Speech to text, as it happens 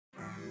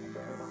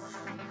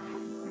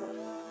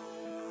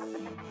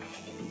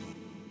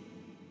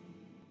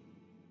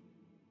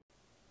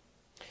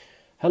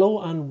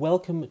Hello and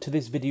welcome to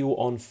this video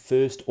on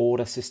first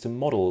order system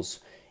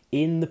models.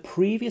 In the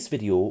previous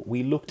video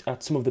we looked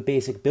at some of the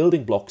basic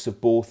building blocks of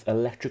both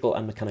electrical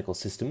and mechanical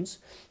systems,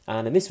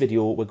 and in this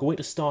video we're going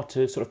to start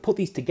to sort of put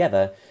these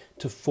together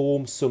to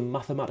form some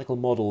mathematical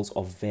models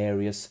of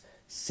various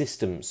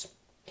systems.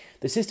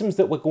 The systems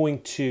that we're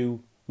going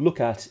to look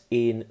at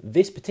in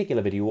this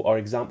particular video are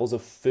examples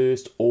of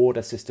first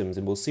order systems,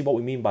 and we'll see what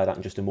we mean by that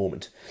in just a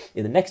moment.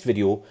 In the next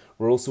video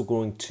we're also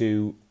going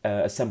to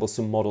assemble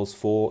some models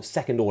for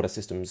second order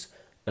systems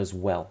as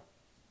well.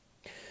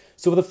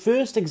 So for the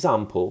first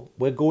example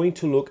we're going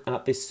to look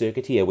at this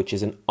circuit here, which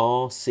is an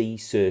RC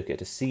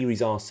circuit, a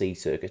series RC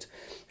circuit,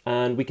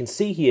 and we can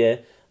see here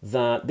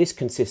that this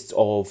consists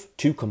of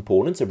two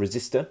components, a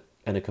resistor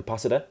and a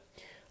capacitor.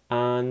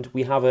 And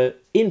we have an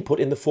input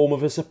in the form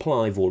of a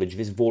supply voltage,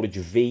 this voltage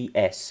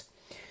Vs.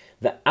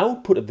 The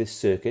output of this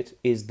circuit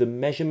is the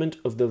measurement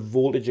of the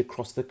voltage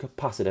across the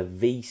capacitor,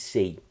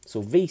 Vc.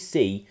 So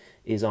Vc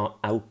is our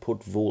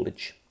output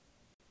voltage.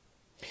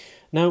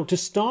 Now, to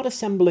start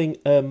assembling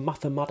a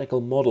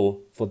mathematical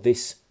model for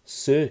this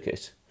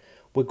circuit,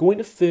 we're going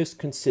to first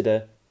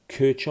consider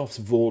Kirchhoff's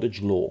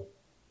voltage law,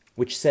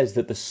 which says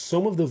that the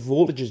sum of the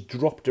voltages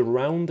dropped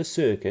around the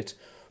circuit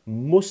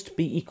must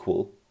be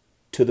equal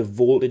to the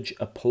voltage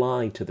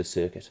applied to the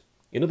circuit.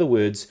 In other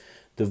words,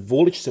 the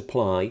voltage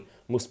supply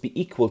must be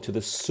equal to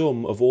the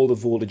sum of all the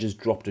voltages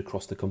dropped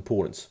across the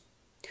components.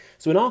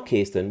 So in our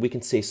case then, we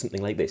can say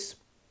something like this: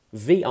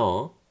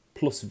 VR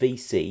plus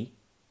VC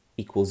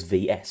equals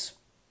VS.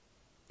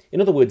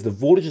 In other words, the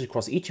voltages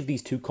across each of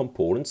these two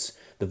components,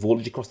 the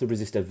voltage across the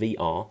resistor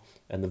VR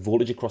and the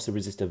voltage across the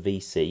resistor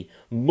VC,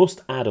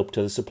 must add up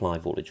to the supply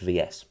voltage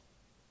VS.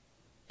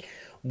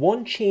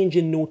 One change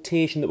in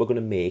notation that we're going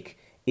to make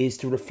is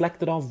to reflect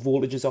that our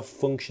voltages are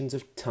functions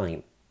of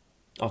time.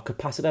 Our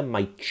capacitor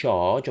might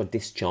charge or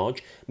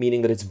discharge,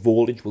 meaning that its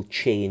voltage will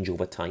change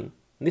over time.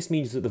 And this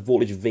means that the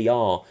voltage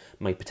VR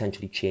might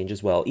potentially change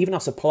as well. Even our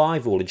supply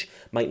voltage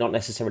might not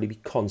necessarily be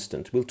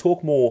constant. We'll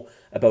talk more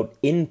about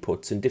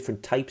inputs and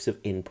different types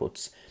of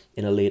inputs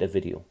in a later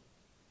video.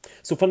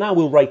 So for now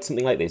we'll write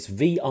something like this: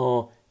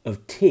 VR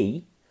of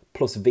t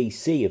plus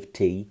VC of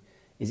t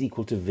is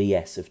equal to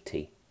VS of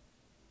t.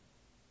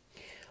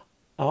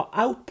 Our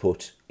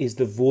output is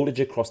the voltage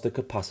across the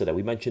capacitor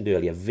we mentioned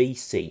earlier,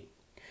 Vc.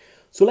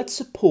 So let's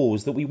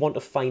suppose that we want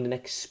to find an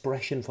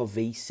expression for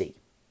Vc.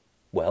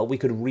 Well, we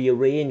could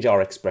rearrange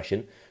our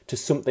expression to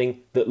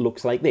something that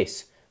looks like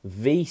this: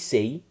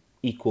 Vc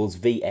equals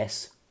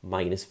Vs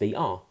minus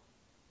VR.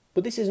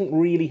 But this isn't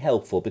really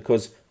helpful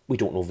because we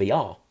don't know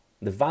VR.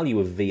 The value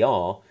of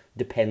VR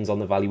depends on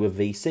the value of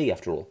Vc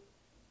after all.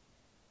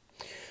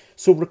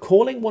 So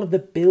recalling one of the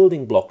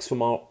building blocks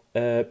from our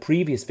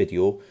previous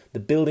video, the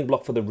building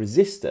block for the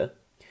resistor,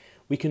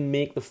 we can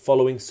make the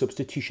following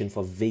substitution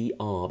for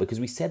VR, because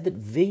we said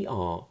that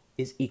VR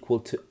is equal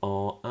to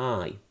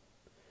Ri.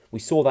 We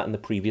saw that in the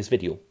previous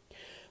video.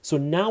 So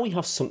now we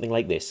have something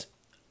like this: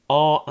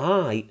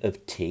 Ri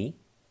of t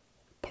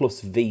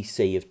plus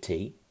Vc of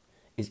t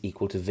is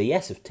equal to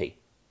Vs of t.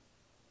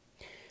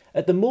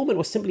 At the moment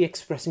we're simply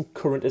expressing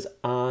current as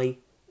I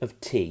of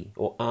t,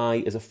 or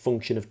I as a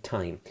function of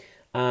time.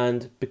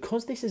 And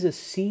because this is a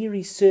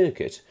series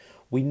circuit,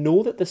 we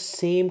know that the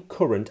same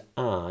current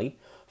I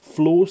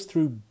flows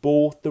through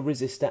both the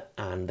resistor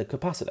and the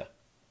capacitor.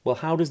 Well,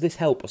 how does this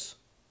help us?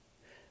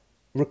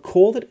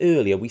 Recall that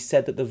earlier we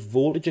said that the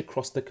voltage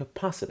across the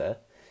capacitor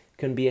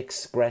can be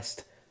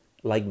expressed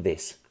like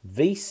this: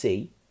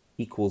 Vc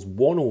equals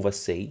 1 over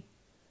C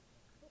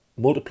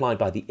multiplied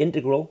by the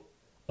integral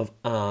of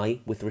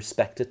I with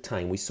respect to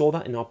time. We saw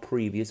that in our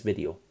previous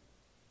video.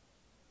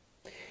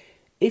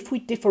 If we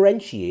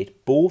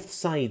differentiate both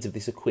sides of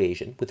this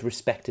equation with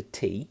respect to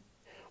t,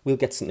 we'll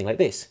get something like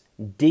this: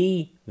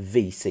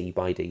 dVc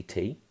by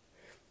dt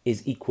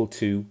is equal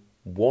to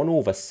 1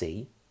 over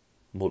c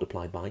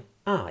multiplied by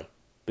I,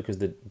 because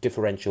the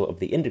differential of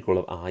the integral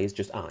of I is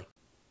just I.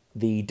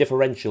 The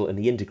differential and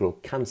the integral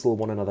cancel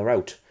one another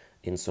out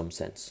in some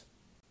sense.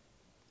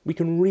 We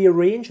can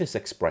rearrange this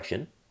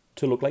expression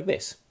to look like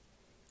this: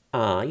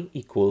 I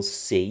equals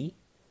c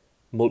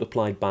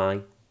multiplied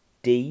by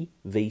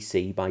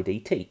dVc by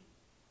dt.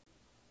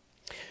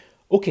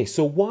 Okay,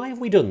 so why have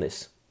we done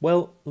this?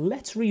 Well,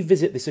 let's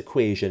revisit this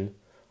equation: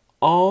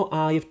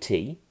 Ri of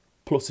t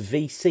plus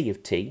Vc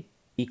of t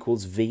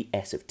equals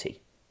Vs of t.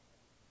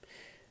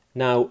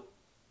 Now,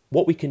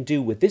 what we can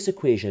do with this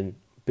equation,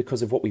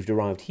 because of what we've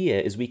derived here,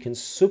 is we can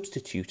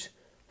substitute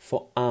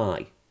for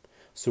I.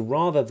 So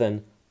rather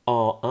than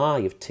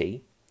Ri of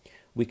t,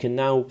 we can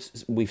now,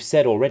 we've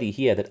said already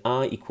here that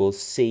I equals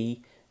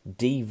c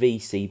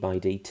dVc by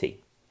dt.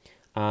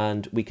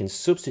 And we can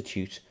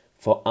substitute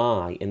for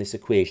I in this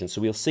equation. So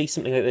we'll see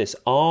something like this: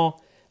 R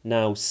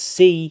now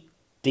C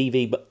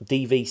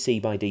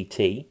dVc by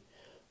dt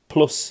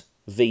plus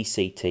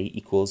VCT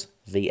equals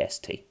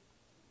VST.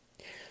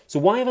 So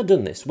why have I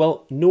done this?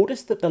 Well,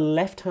 notice that the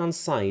left-hand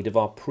side of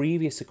our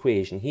previous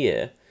equation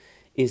here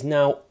is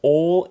now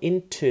all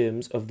in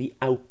terms of the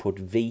output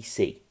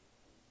Vc.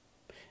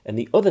 And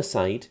the other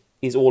side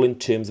is all in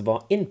terms of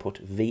our input,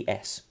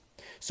 Vs.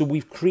 So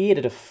we've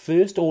created a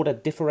first order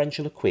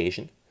differential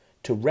equation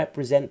to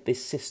represent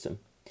this system.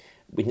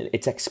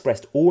 It's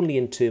expressed only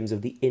in terms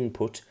of the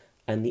input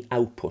and the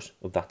output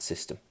of that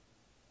system.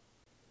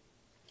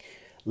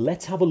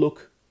 Let's have a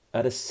look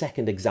at a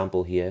second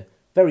example here.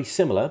 Very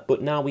similar,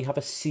 but now we have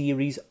a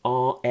series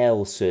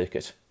RL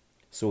circuit.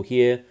 So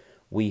here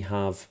we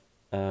have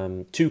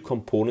two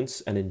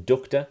components, an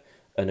inductor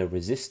and a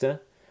resistor.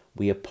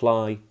 We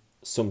apply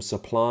some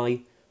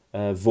supply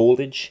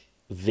voltage,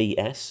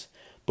 Vs,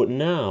 but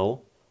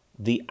now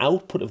the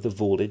output of the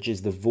voltage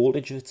is the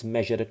voltage that's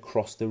measured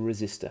across the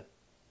resistor.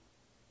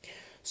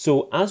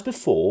 So as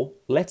before,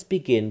 let's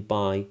begin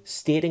by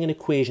stating an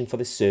equation for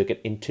this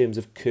circuit in terms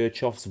of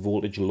Kirchhoff's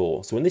voltage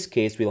law. So in this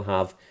case, we'll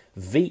have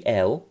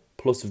VL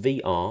plus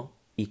VR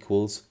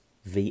equals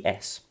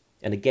Vs.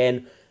 And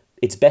again,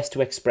 it's best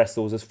to express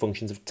those as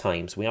functions of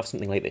time. So we have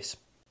something like this.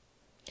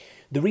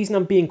 The reason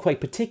I'm being quite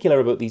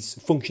particular about these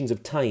functions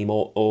of time,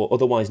 or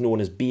otherwise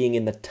known as being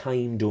in the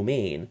time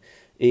domain,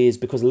 is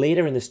because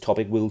later in this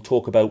topic we'll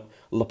talk about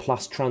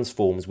Laplace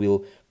transforms.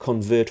 We'll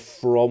convert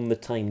from the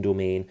time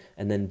domain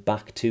and then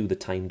back to the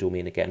time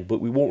domain again,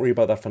 but we won't worry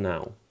about that for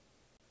now.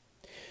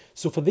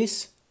 So for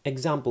this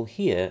example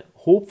here,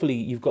 hopefully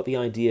you've got the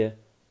idea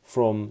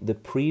from the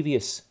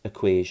previous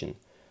equation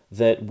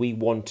that we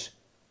want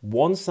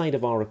one side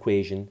of our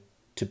equation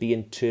to be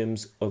in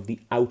terms of the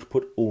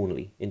output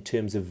only, in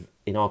terms of,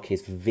 in our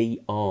case,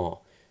 VR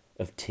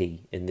of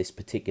t in this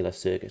particular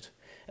circuit.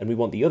 And we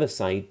want the other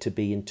side to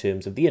be in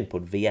terms of the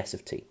input, Vs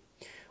of t.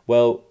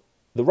 Well,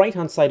 the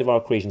right-hand side of our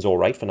equation is all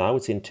right for now.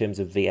 It's in terms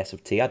of Vs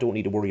of t. I don't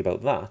need to worry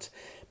about that.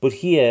 But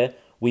here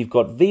we've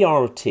got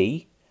Vr of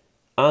t,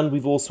 and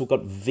we've also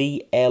got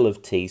VL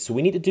of t. So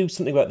we need to do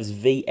something about this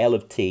VL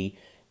of t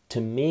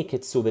to make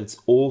it so that it's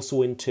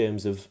also in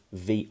terms of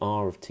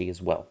Vr of t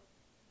as well.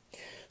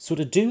 So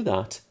to do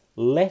that,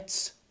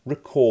 let's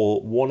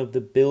recall one of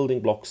the building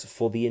blocks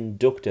for the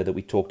inductor that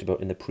we talked about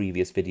in the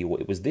previous video.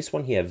 It was this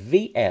one here,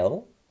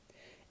 VL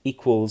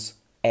equals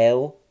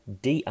L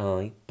di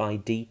by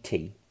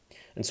dt.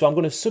 And so I'm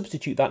going to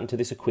substitute that into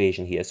this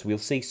equation here. So we'll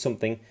see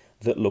something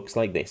that looks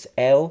like this.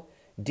 L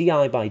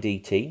di by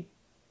dt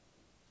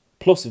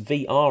plus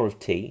Vr of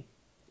t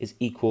is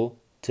equal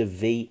to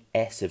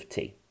Vs of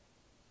t.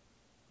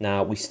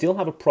 Now, we still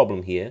have a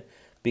problem here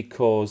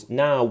because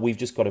now we've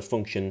just got a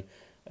function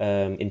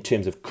in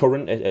terms of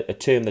current, a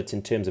term that's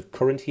in terms of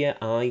current here,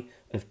 I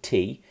of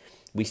t.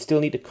 We still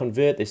need to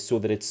convert this so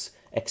that it's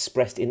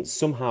expressed in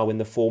somehow in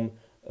the form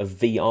of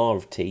Vr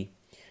of t.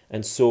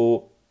 And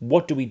so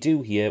what do we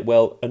do here?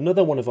 Well,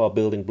 another one of our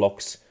building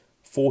blocks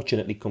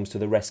fortunately comes to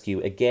the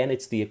rescue. Again,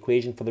 it's the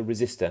equation for the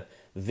resistor.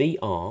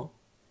 Vr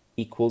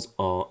equals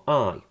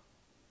Ri.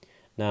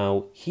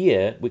 Now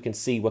here we can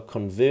see we're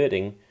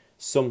converting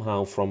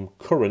somehow from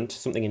current,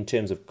 something in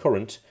terms of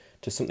current,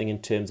 to something in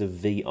terms of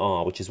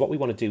VR, which is what we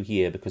want to do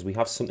here because we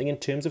have something in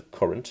terms of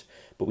current,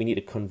 but we need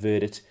to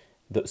convert it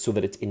so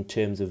that it's in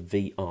terms of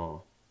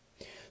VR.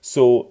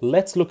 So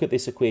let's look at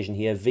this equation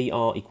here,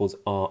 VR equals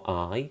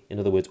Ri, in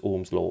other words,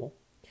 Ohm's law.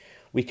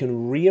 We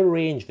can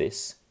rearrange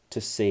this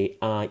to say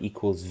I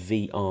equals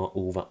VR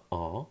over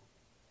R,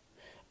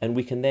 and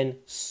we can then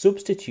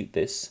substitute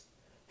this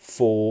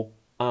for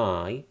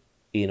I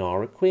in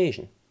our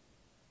equation.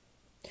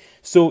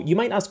 So you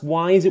might ask,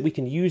 why is it we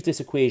can use this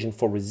equation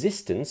for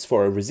resistance,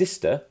 for a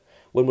resistor,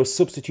 when we're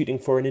substituting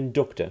for an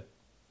inductor?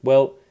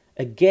 Well,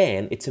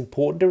 again, it's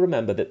important to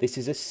remember that this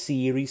is a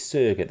series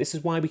circuit. This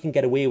is why we can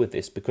get away with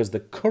this, because the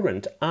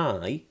current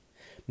I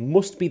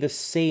must be the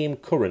same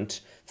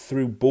current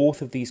through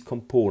both of these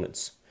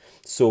components.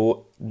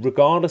 So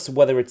regardless of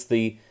whether it's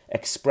the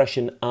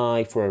expression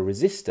I for a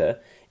resistor,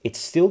 it's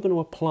still going to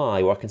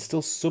apply, or I can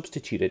still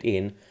substitute it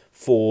in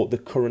for the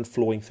current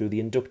flowing through the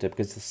inductor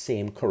because it's the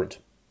same current.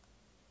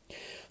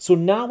 So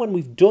now when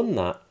we've done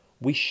that,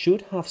 we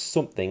should have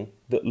something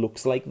that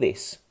looks like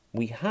this.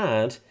 We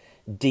had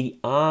di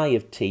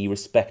of t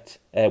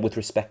with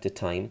respect to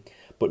time,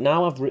 but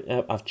now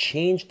I've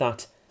changed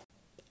that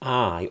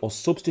I, or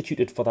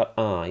substituted for that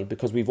I,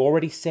 because we've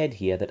already said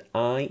here that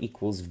I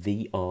equals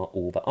VR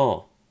over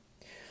R.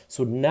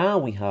 So now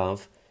we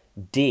have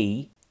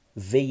d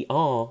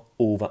VR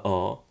over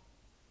R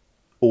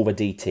over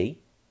dt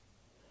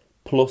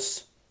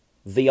plus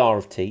VR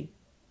of t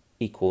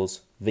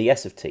equals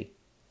Vs of t.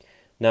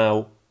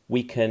 Now,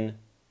 we can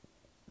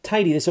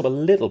tidy this up a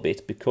little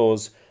bit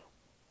because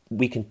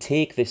we can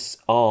take this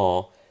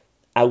R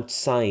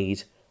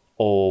outside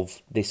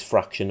of this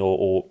fraction,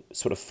 or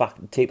sort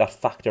of take that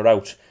factor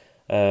out.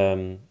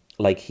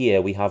 Like here,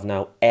 we have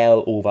now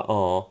L over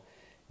R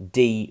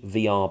d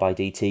VR by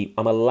dt.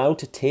 I'm allowed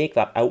to take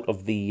that out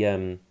of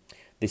the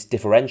this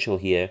differential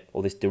here,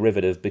 or this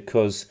derivative,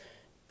 because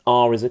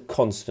R is a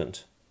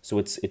constant. So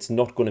it's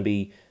not going to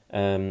be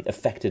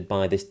affected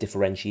by this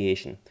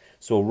differentiation.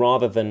 So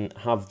rather than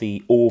have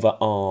the over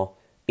R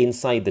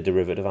inside the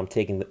derivative, I'm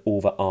taking the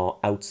over R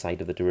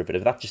outside of the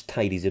derivative. That just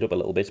tidies it up a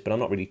little bit, but I'm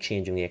not really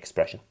changing the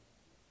expression.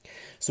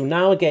 So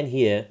now again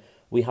here,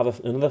 we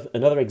have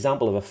another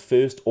example of a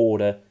first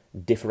order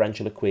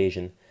differential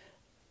equation.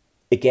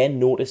 Again,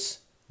 notice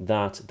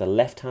that the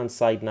left-hand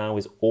side now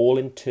is all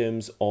in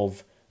terms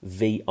of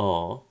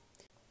VR.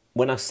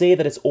 When I say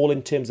that it's all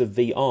in terms of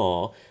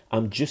VR,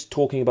 I'm just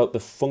talking about the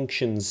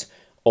functions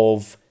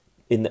of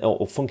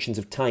functions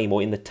of time,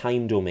 or in the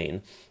time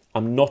domain.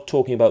 I'm not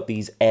talking about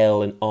these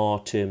L and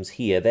R terms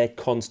here. They're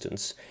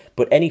constants.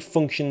 But any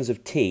functions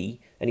of t,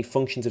 any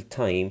functions of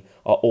time,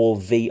 are all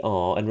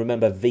VR. And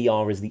remember,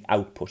 VR is the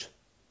output.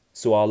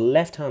 So our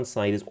left-hand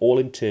side is all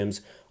in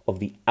terms of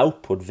the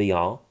output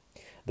VR.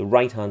 The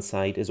right-hand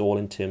side is all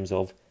in terms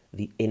of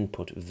the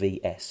input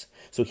Vs.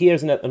 So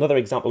here's another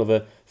example of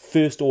a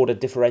first-order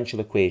differential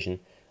equation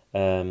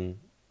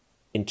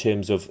in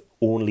terms of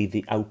only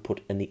the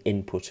output and the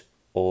input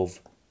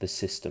of the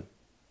system.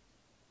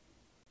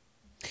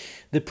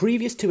 The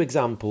previous two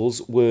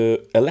examples were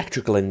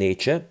electrical in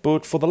nature,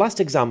 but for the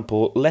last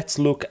example, let's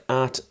look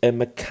at a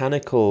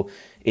mechanical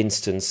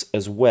instance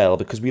as well,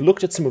 because we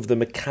looked at some of the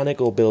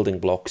mechanical building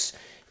blocks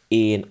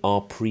in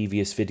our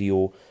previous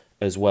video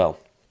as well.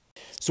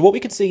 So what we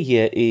can see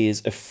here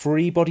is a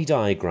free body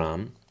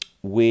diagram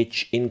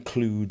which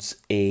includes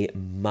a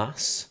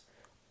mass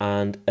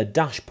and a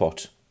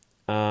dashpot.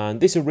 And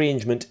this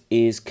arrangement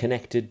is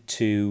connected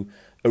to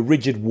a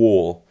rigid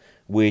wall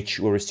which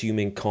we're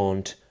assuming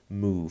can't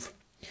move.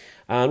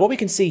 And what we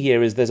can see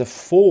here is there's a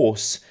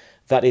force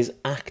that is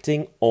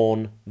acting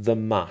on the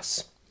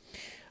mass.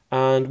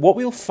 And what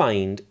we'll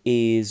find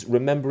is,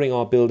 remembering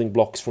our building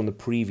blocks from the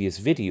previous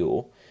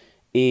video,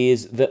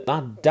 is that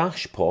that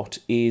dashpot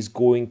is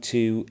going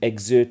to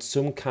exert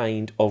some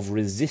kind of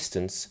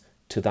resistance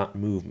to that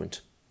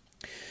movement.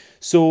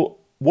 So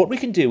what we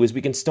can do is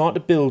we can start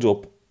to build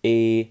up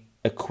an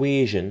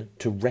equation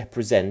to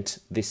represent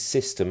this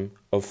system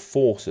of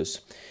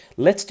forces.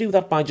 Let's do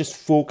that by just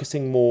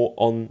focusing more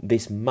on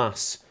this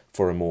mass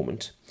for a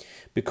moment,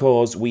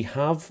 because we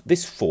have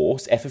this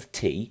force, F of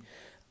t,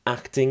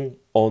 acting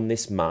on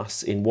this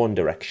mass in one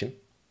direction,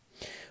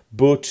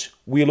 but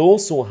we'll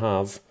also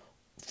have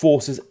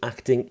forces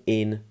acting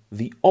in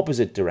the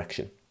opposite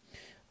direction.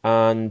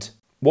 And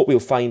what we'll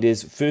find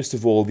is, first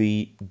of all,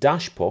 the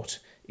dashpot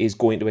is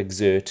going to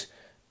exert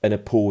an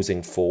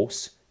opposing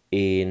force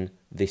in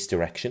this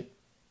direction.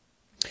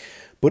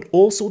 But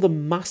also the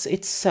mass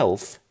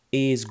itself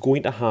is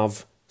going to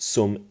have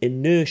some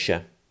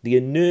inertia. The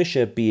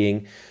inertia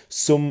being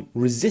some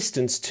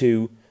resistance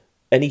to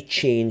any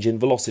change in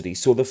velocity.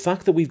 So the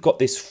fact that we've got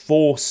this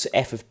force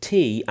F of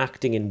t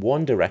acting in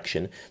one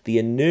direction, the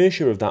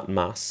inertia of that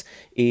mass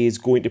is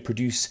going to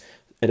produce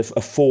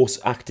a force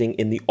acting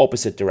in the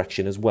opposite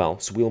direction as well.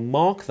 So we'll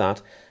mark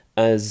that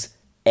as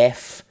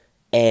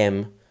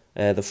Fm,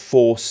 the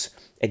force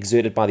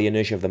exerted by the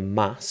inertia of the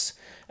mass.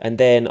 And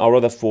then our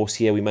other force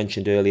here we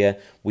mentioned earlier,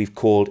 we've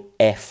called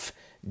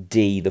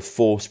Fd, the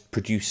force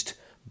produced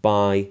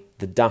by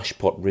the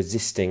dashpot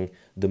resisting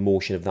the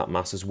motion of that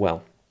mass as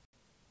well.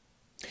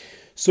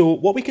 So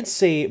what we can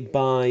say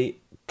by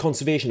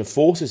conservation of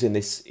forces in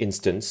this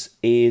instance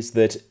is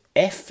that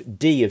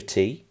Fd of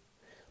t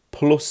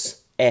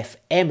plus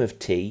Fm of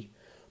t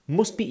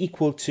must be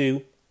equal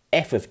to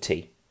F of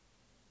t,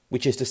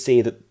 which is to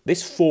say that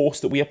this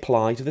force that we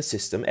apply to the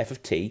system, F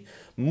of t,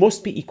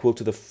 must be equal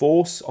to the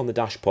force on the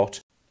dashpot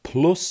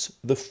plus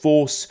the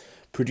force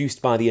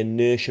produced by the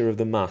inertia of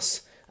the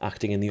mass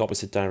acting in the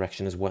opposite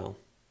direction as well.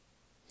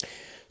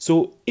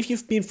 So if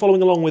you've been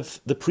following along with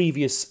the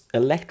previous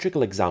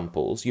electrical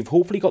examples, you've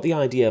hopefully got the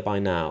idea by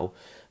now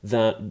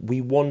that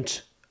we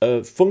want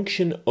a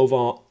function of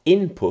our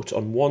input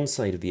on one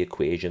side of the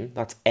equation,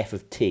 that's F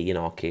of t in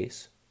our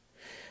case,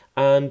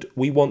 and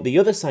we want the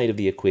other side of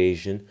the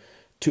equation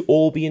to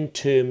all be in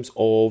terms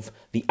of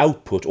the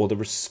output or the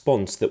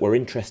response that we're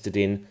interested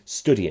in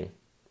studying.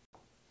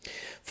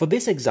 For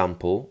this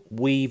example,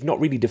 we've not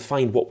really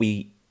defined what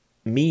we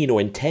mean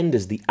or intend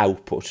as the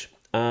output,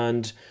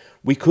 and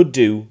we could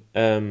do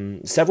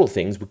several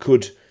things. We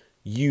could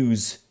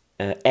use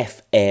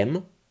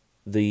Fm,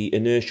 the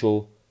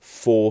inertial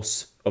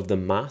force of the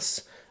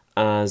mass,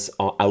 as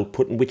our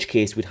output, in which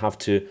case we'd have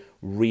to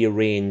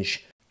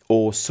rearrange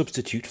or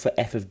substitute for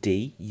F of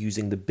d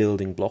using the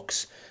building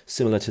blocks,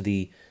 similar to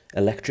the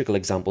electrical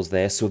examples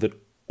there, so that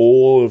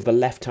all of the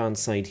left-hand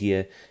side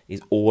here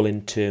is all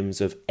in terms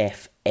of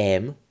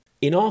Fm.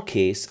 In our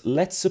case,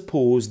 let's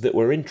suppose that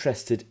we're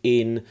interested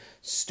in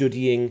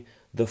studying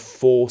the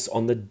force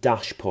on the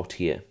dashpot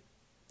here.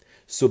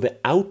 So the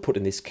output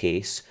in this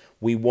case,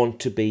 we want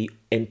to be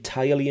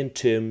entirely in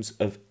terms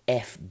of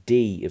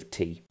Fd of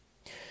t.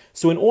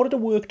 So in order to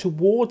work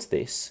towards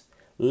this,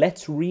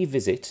 let's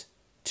revisit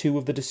two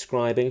of the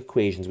describing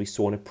equations we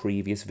saw in a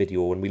previous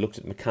video when we looked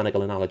at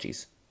mechanical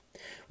analogies.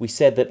 We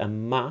said that a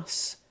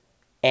mass,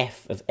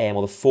 F of m,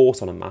 or the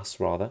force on a mass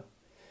rather,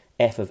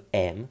 F of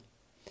m,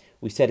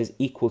 we said is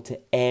equal to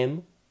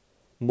m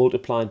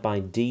multiplied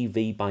by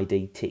dv by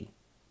dt.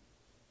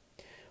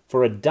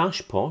 For a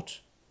dashpot,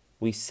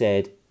 we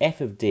said F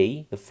of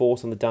d, the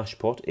force on the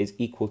dashpot, is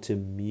equal to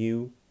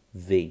mu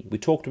v. We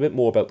talked a bit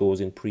more about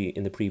those in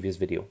the previous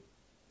video.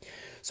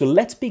 So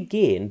let's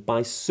begin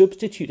by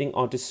substituting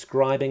our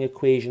describing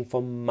equation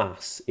for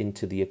mass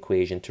into the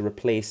equation to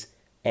replace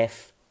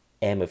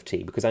Fm of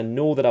t, because I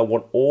know that I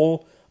want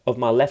all of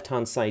my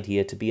left-hand side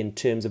here to be in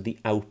terms of the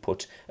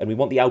output, and we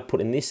want the output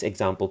in this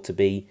example to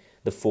be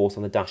the force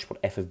on the dashpot,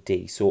 F of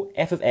d. So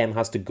F of m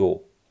has to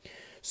go.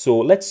 So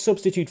let's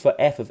substitute for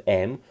F of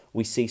m.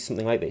 We see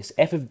something like this.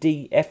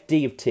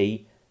 Fd of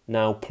t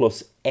now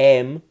plus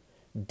m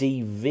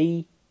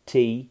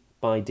dvt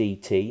by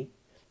dt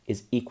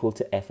is equal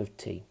to F of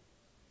t.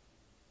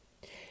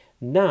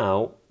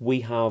 Now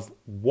we have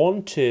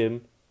one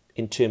term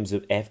in terms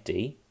of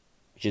Fd,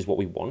 which is what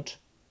we want,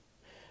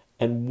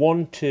 and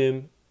one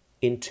term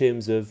in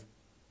terms of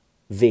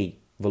v,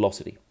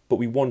 velocity. But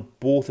we want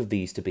both of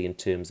these to be in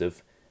terms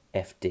of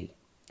Fd.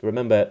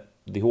 Remember,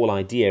 the whole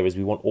idea is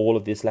we want all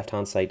of this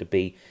left-hand side to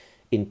be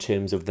in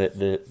terms of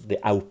the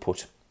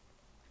output.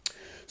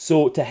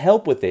 So to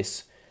help with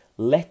this,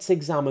 let's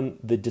examine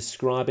the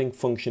describing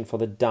function for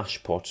the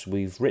dashpot.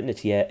 We've written it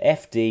here,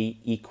 Fd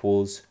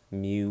equals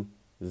mu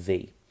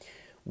v.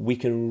 We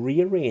can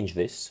rearrange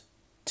this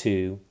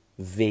to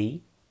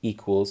v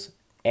equals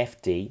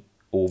Fd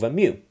over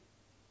mu.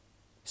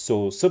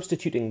 So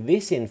substituting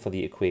this in for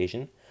the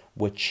equation,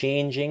 we're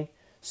changing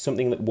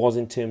something that was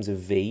in terms of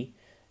v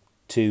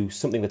to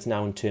something that's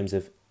now in terms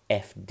of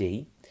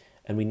Fd,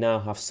 and we now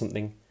have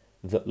something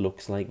that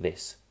looks like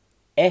this.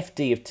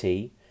 Fd of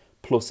t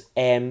plus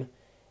m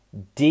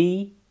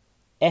d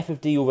f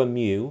of d over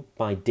mu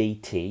by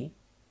dt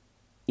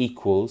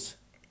equals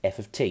f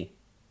of t.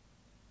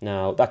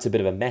 Now that's a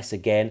bit of a mess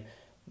again.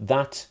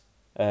 That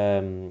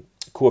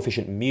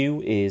coefficient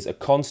mu is a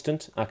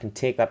constant. I can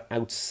take that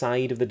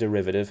outside of the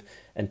derivative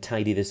and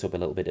tidy this up a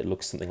little bit. It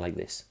looks something like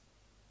this.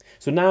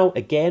 So now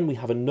again we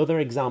have another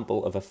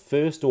example of a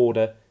first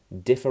order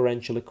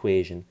differential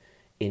equation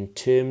in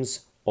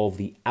terms of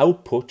the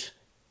output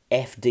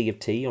Fd of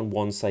t on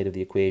one side of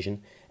the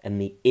equation and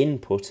the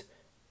input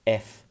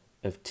f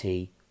of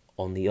t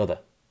on the other.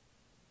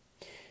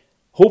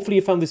 Hopefully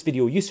you found this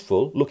video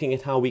useful, looking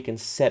at how we can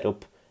set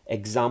up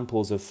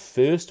examples of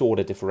first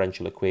order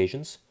differential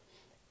equations.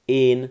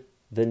 In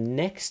the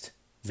next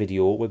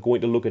video we're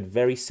going to look at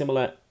very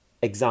similar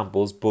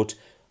examples but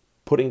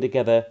putting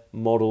together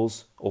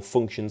models or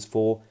functions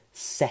for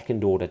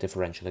second order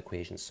differential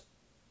equations.